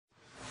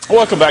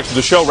Welcome back to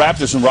the show.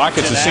 Raptors and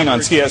Rockets is seen on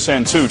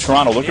TSN2.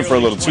 Toronto looking for a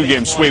little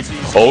two-game sweep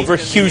over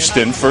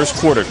Houston. First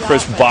quarter,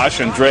 Chris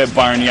Bosh, Andrea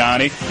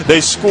Bargnani.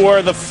 They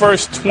score the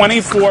first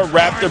 24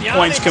 Raptor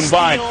points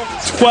combined.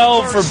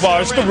 12 for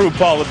Bosh, the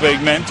RuPaul of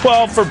big men.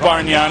 12 for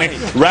Bargnani.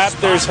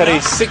 Raptors had a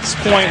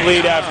 6-point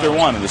lead after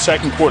one. In the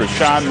second quarter,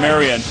 Sean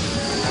Marion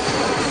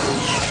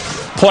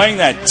playing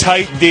that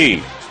tight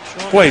D.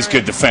 Boy, he's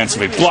good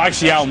defensively.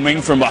 Blocks Yao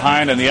Ming from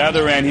behind. On the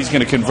other end, he's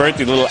going to convert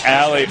the little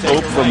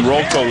alley-oop from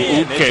Roko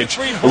Ukic.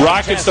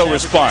 Rockets, though,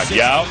 respond.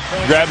 Yao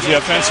grabs the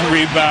offensive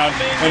rebound,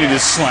 and he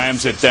just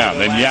slams it down.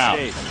 Then Yao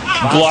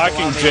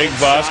blocking Jake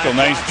Bosco.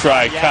 Nice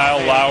try. Kyle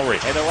Lowry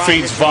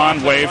feeds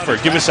Von Wafer.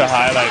 Give us a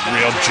highlight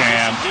reel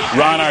jam.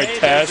 Ron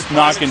Artest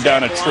knocking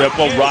down a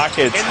triple.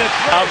 Rockets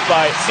out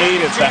by 8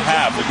 at the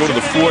half. We go to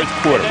the fourth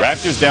quarter.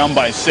 Raptors down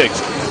by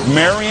 6.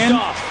 Marion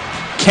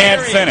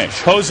can't finish.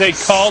 Jose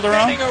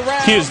Calderon,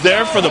 he is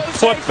there for the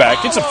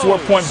putback. It's a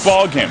 4-point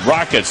ball game.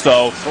 Rockets,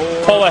 though,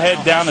 pull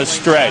ahead down the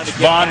stretch.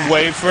 Von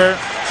Wafer,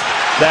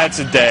 that's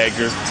a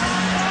dagger.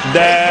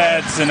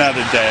 That's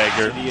another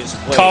dagger.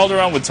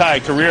 Calderon would tie a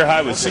career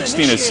high with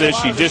 16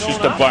 assists. He dishes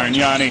to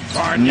Bargnani.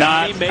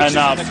 Not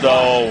enough,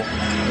 though.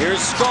 Here's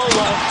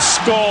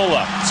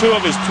Scola, 2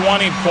 of his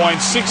 20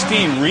 points,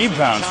 16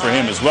 rebounds for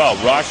him as well.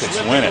 Rockets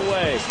win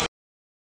it.